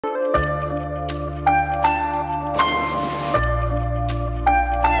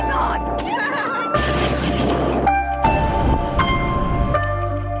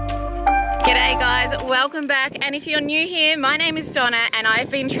welcome back. And if you're new here, my name is Donna and I've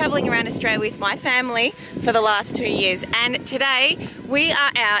been travelling around Australia with my family for the last 2 years. And today we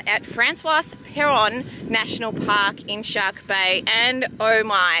are out at Francois Peron National Park in Shark Bay. And oh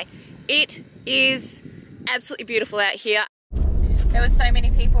my, it is absolutely beautiful out here. There were so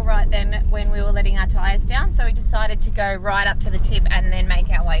many people right then when we were letting our tyres down, so we decided to go right up to the tip and then make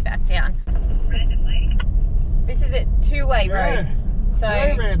our way back down. This is a two-way road.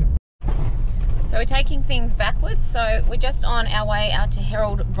 So we're taking things backwards, so we're just on our way out to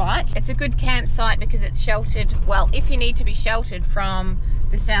Herald Right. It's a good campsite because it's sheltered, well, if you need to be sheltered from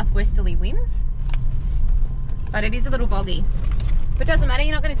the southwesterly winds. But it is a little boggy. But it doesn't matter,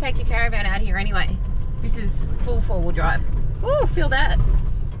 you're not going to take your caravan out here anyway. This is full four-wheel drive. Oh, feel that.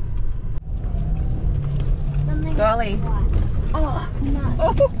 Something golly. Oh, no.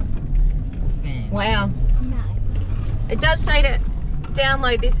 Oh. Wow. No. It does say to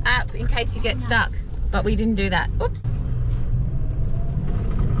download this app in case you get stuck, but we didn't do that. Oops. Wow,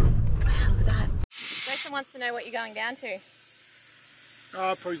 look at that. Jason wants to know what you're going down to.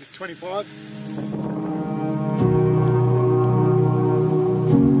 Oh, probably 25.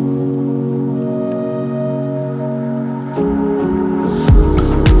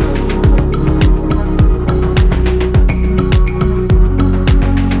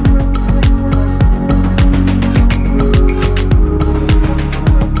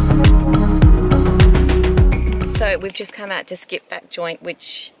 We've just come out to Skipjack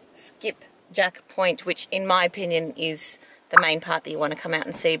Point, which in my opinion is the main part that you want to come out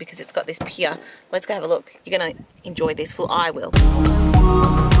and see because it's got this pier. Let's go have a look. You're going to enjoy this. Well, I will.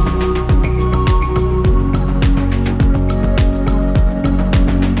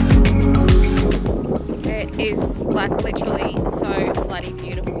 It is like literally so bloody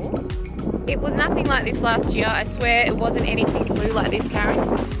beautiful. It was nothing like this last year. I swear it wasn't anything blue like this,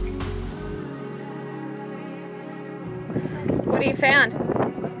 Karen. What have you found?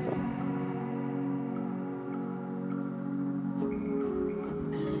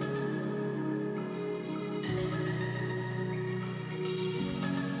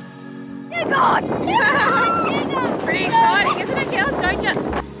 Dear God! Pretty exciting, isn't it, girls? Don't you?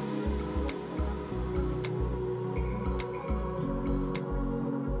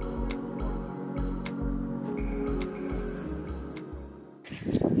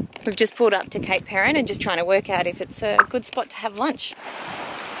 We've just pulled up to Cape Peron and just trying to work out if it's a good spot to have lunch.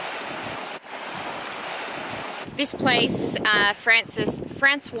 This place,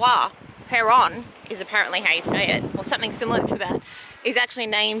 Francois Peron, is apparently how you say it, or something similar to that, is actually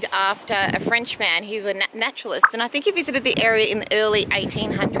named after a Frenchman. He was a naturalist, and I think he visited the area in the early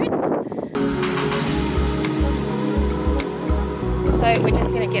 1800s. So we're just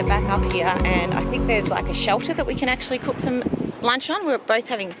going to get back up here, and I think there's like a shelter that we can actually cook some lunch on. We're both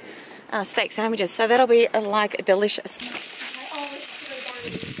having steak sandwiches, so that'll be like delicious.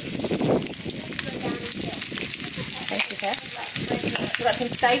 Thank you, Kat. We've got some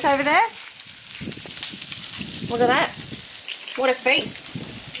steak over there. Look at that. What a feast.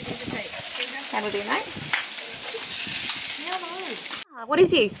 That'll do, mate. What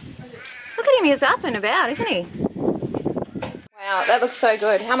is he? Look at him, he's up and about, isn't he? Wow, that looks so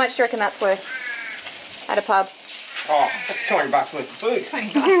good. How much do you reckon that's worth at a pub? Oh, that's 200 bucks worth of food.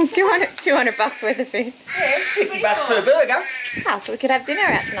 200 bucks worth of food. Yeah, 50 bucks per burger. Ah, so we could have dinner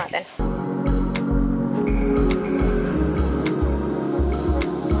out tonight then.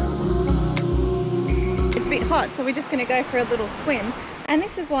 It's a bit hot, so we're just going to go for a little swim. And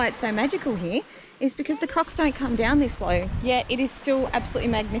this is why it's so magical here, is because the crocs don't come down this low. Yet it is still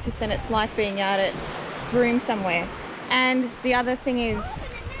absolutely magnificent. It's like being out at Broome somewhere. And the other thing is,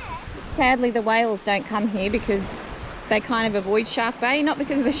 sadly the whales don't come here because they kind of avoid Shark Bay, not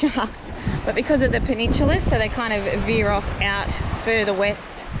because of the sharks, but because of the peninsula, so they kind of veer off out further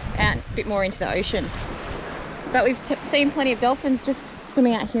west, out a bit more into the ocean. But we've seen plenty of dolphins just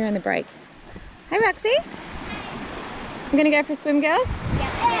swimming out here in the break. Hey Roxy, we're gonna go for a swim, girls? Yeah.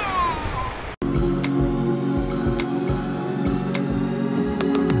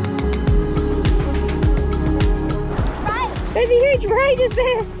 Right. There's a huge ray just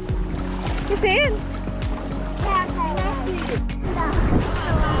there. You see it?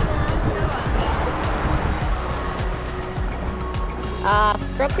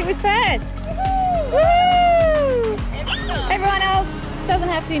 Roxy was first. Woo! Everyone else doesn't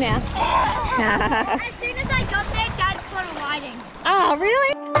have to now. As soon as I got there, Dad started riding. Oh,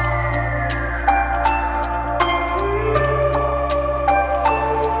 really?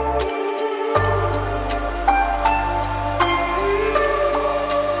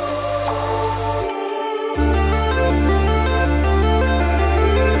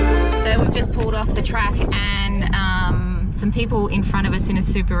 So we've just pulled off the track people in front of us in a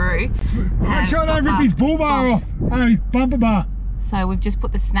Subaru. Make sure I don't rip his bull bar off. Oh, his bumper bar. So we've just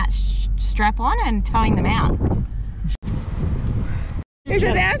put the snatch strap on and towing them out. This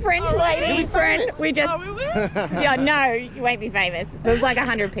is our French lady friend. We just, yeah, no, you won't be famous. There's like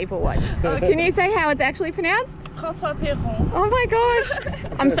 100 people watch. Can you say how it's actually pronounced? Francois Peron. Oh my gosh.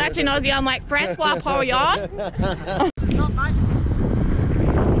 I'm such an Aussie. I'm like, Francois Peron.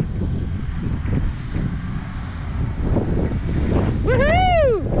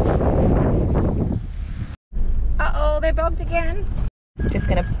 Woohoo! Uh-oh, they're bogged again. Just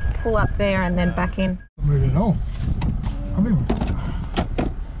gonna pull up there and then back in. I'm moving on. I'm moving.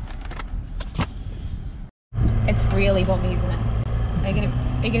 It's really boggy, isn't it? Are you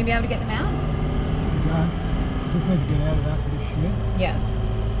gonna be able to get them out? No. Just need to get out of that for this shit. Yeah.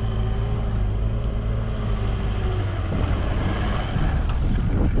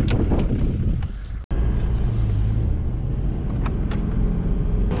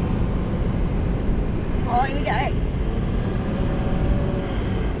 Oh, here we go.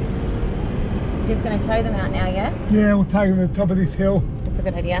 Just going to tow them out now, yeah? Yeah, we'll take them to the top of this hill. That's a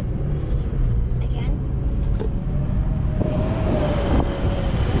good idea. Again.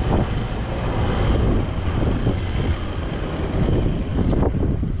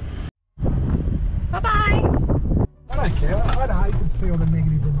 Bye-bye. I don't care. I don't hate to see all the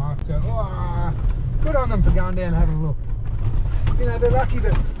negative remarks go, oh, good on them for going down and having a look. You know, they're lucky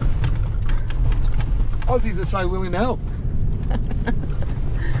that Aussies are so willing to help.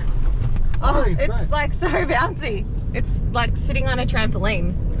 Oh, it's it's great. like so bouncy. It's like sitting on a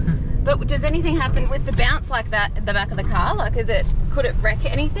trampoline. But does anything happen with the bounce like that at the back of the car? Like, could it wreck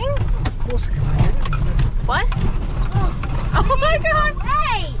anything? Of course it can wreck anything. What? Oh my God.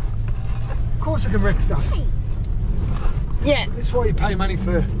 Wait! Of course it can wreck stuff. Wait. Yeah, This is why you pay money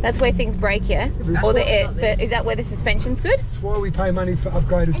for. that's where things break, yeah? but Or it's is that where the suspension's good? That's why we pay money for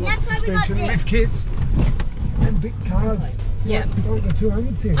upgraded And that's why we got suspension, this. lift kits, and big cars. Yeah. Like the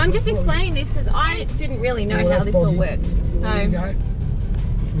 200 series. I'm just That's what explaining this because I didn't really know Oh, how that's this all boggy. worked. There you So, go.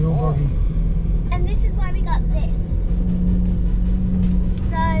 It's real boggy. And this is why we got this.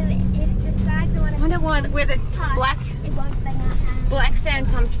 So if the snags are I wonder where the touch, it won't bang our hand. black sand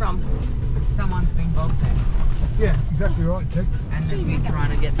comes from. Someone's been bogged there, Yeah, exactly right, Tex. and they've been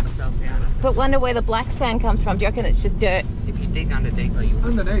trying to get themselves out. But wonder where the black sand comes from. Do you reckon it's just dirt? If you dig under deeper, you will.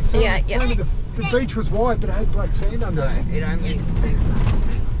 Underneath. So Yeah, yeah. The beach was white, but it had black sand under it. It only stinks.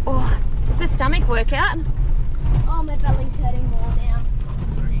 Oh, it's a stomach workout. Oh, my belly's hurting more now.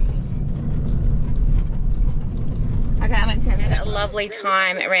 Okay, I'm going to turn a lovely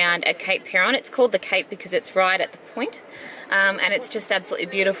time around at Cape Peron. It's called the Cape because it's right at the point, and it's just absolutely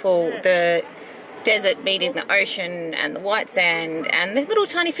beautiful. The desert meeting the ocean and the white sand and the little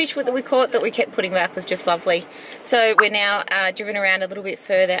tiny fish that we caught that we kept putting back was just lovely. So we're now driven around a little bit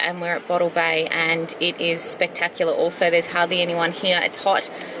further and we're at Bottle Bay and it is spectacular. Also, there's hardly anyone here. It's hot,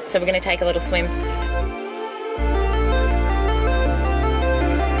 so we're going to take a little swim.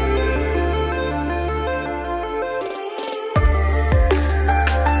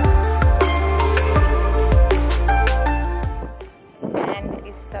 Sand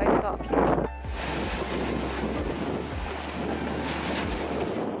is so soft.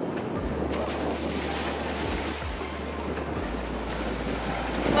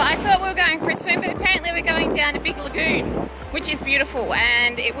 Well, I thought we were going for a swim, but apparently we're going down to Big Lagoon, which is beautiful,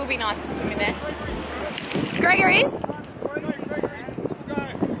 and it will be nice to swim in there. Gregory's?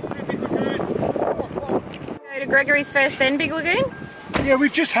 Go to Gregory's first, then Big Lagoon? Yeah,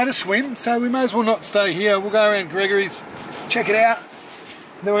 we've just had a swim, so we may as well not stay here. We'll go around Gregory's, check it out,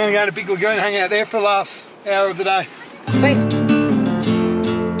 and then we're going to go to Big Lagoon, hang out there for the last hour of the day. Sweet.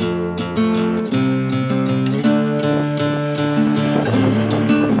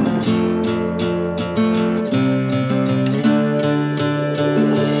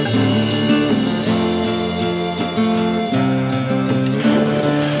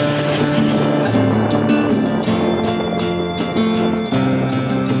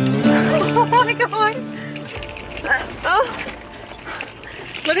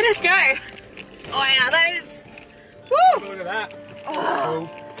 Look at us go. Oh yeah, that is, woo! Look at that. Oh,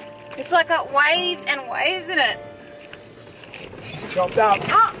 it's like got waves and waves in it. Chopped up.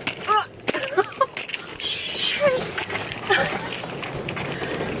 Oh, oh.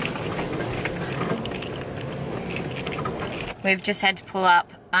 We've just had to pull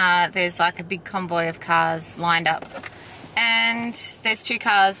up. There's like a big convoy of cars lined up. And there's two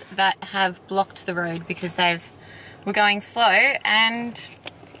cars that have blocked the road because were going slow and,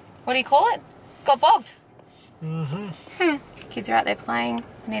 what do you call it? Got bogged. Kids are out there playing,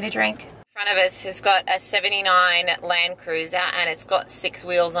 need a drink. In front of us has got a 79 Land Cruiser and it's got 6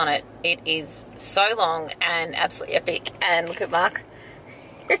 wheels on it. It is so long and absolutely epic. And look at Mark.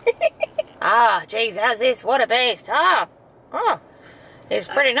 Ah, geez, how's this? What a beast. It's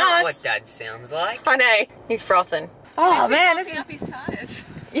pretty nice. That's not what Dad sounds like. I know. He's frothing. Oh, man. He's up his tyres.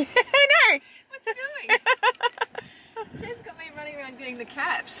 Yeah, I know. What's he doing? Jess got me running around getting the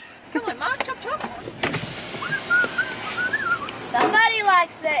caps. Come on, Mark, chop chop. Somebody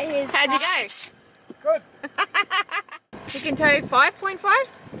likes that his. How'd you go? Good. You can tow 5.5?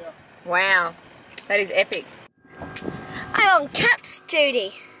 Yeah. Wow. That is epic. I'm on caps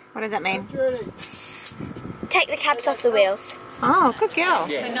duty. What does that mean? Take the caps off the wheels. Oh, good girl.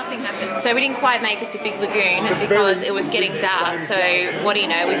 So nothing happened. So we didn't quite make it to Big Lagoon because it was getting dark. So what do you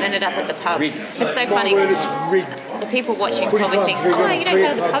know? We've ended up at the pub. It's so funny because the people watching probably think, oh, you don't go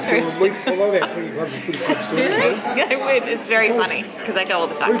to the pub very often. Do they? They would. It's very funny because I go all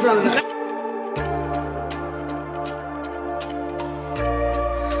the time.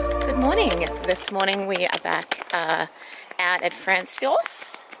 Good morning. This morning we are back out at Francois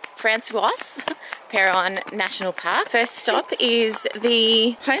Peron National Park. First stop is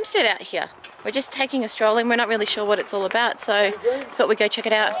the homestead out here. We're just taking a stroll and we're not really sure what it's all about, so thought we'd go check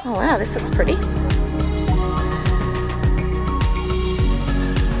it out. Oh wow, this looks pretty.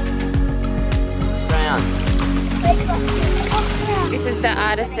 This is the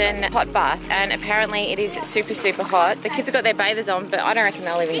artisan hot bath and apparently it is super, super hot. The kids have got their bathers on, but I don't reckon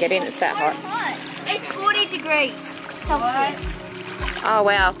they'll even get in, it's that hot. It's 40 degrees Celsius. Oh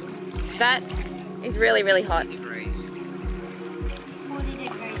wow, that is really, really hot. 40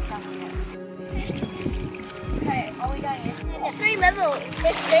 degrees Celsius. Okay, are we going in? There's 3 levels.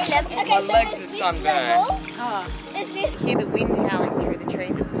 There's 3 levels. Okay, My so legs there's are this sunburned. level. Oh, There's this. hear the wind howling through the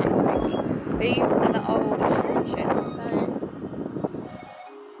trees, it's kind of spooky. These are the old shearing sheds.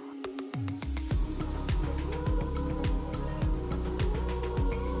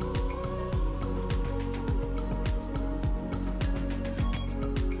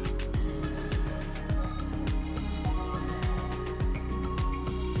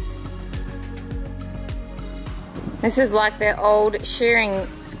 So this is like their old shearing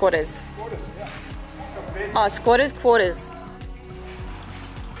squatters. Oh, squatters' quarters.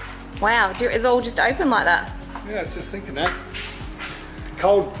 Wow, it's all just open like that. Yeah, I was just thinking that.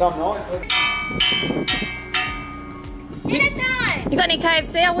 Cold some nights. Dinner time! You got any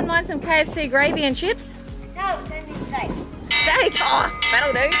KFC? I wouldn't mind some KFC gravy and chips. No, it's only steak. Steak! Oh,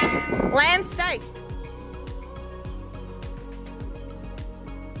 that'll do. Lamb steak.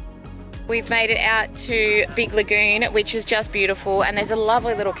 We've made it out to Big Lagoon, which is just beautiful, and there's a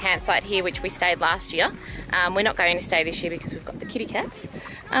lovely little campsite here which we stayed last year. We're not going to stay this year because we've got the kitty cats.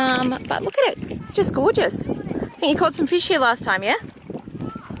 But look at it, it's just gorgeous. I think you caught some fish here last time, yeah?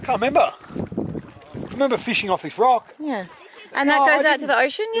 Can't remember. I remember fishing off this rock. Yeah. And that goes out to the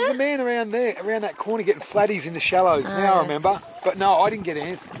ocean, yeah? There's a man around there, around that corner getting flatties in the shallows. Now I remember. But no, I didn't get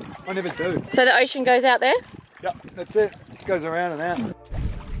in. I never do. So the ocean goes out there? Yep, that's it. It goes around and out.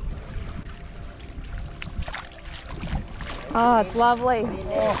 Oh, it's lovely.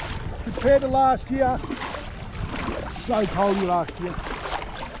 Oh, compared to last year, it's so cold last year.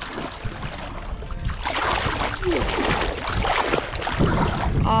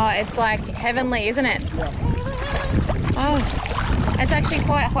 Oh, it's like heavenly, isn't it? Yeah. Oh, it's actually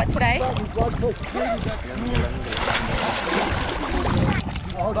quite hot today.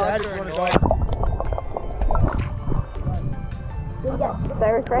 So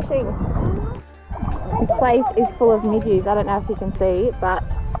refreshing. This place is full of midges. I don't know if you can see, but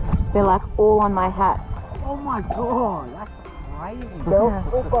they're like all on my hat. Oh my god, that's crazy.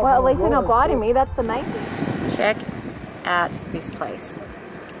 Well, at least they're not biting me. That's the main thing. Check out this place.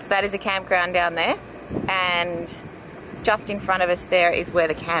 That is a campground down there, and just in front of us there is where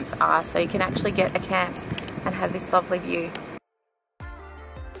the camps are, so you can actually get a camp and have this lovely view.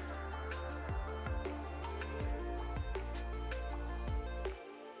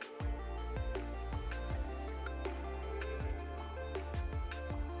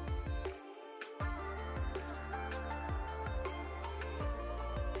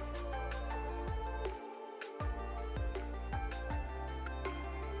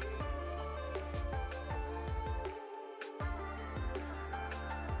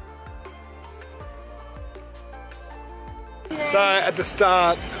 So at the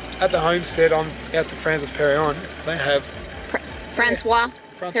start, at the homestead on out to Francois Peron, they have Francois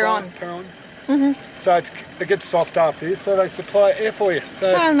Peron. So it gets soft after this, so they supply air for you. So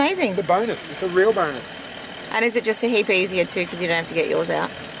it's amazing. It's a bonus. It's a real bonus. And is it just a heap easier too because you don't have to get yours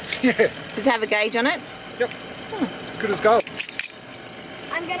out? Yeah. Does it have a gauge on it? Yep. Good as gold.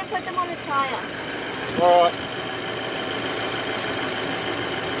 I'm going to put them on a tyre. Alright.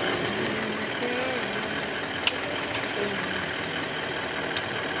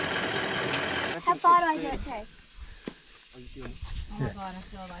 How far do I get to? Oh my god, I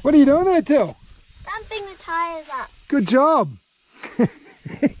feel like... What are you doing there, Till? Dumping the tyres up. Good job. Good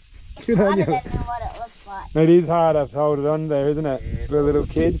on Harder you. than what it looks like. It is hard to hold it on there, isn't it? For a little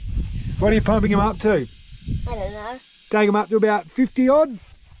kid. What are you pumping him up to? I don't know. Take him up to about 50 odd?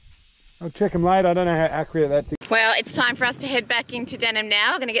 I'll check him later. I don't know how accurate that thing. Well, it's time for us to head back into Denham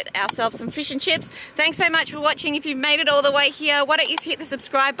now. We're going to get ourselves some fish and chips. Thanks so much for watching. If you've made it all the way here, why don't you hit the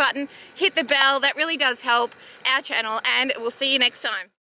subscribe button, hit the bell. That really does help our channel, and we'll see you next time.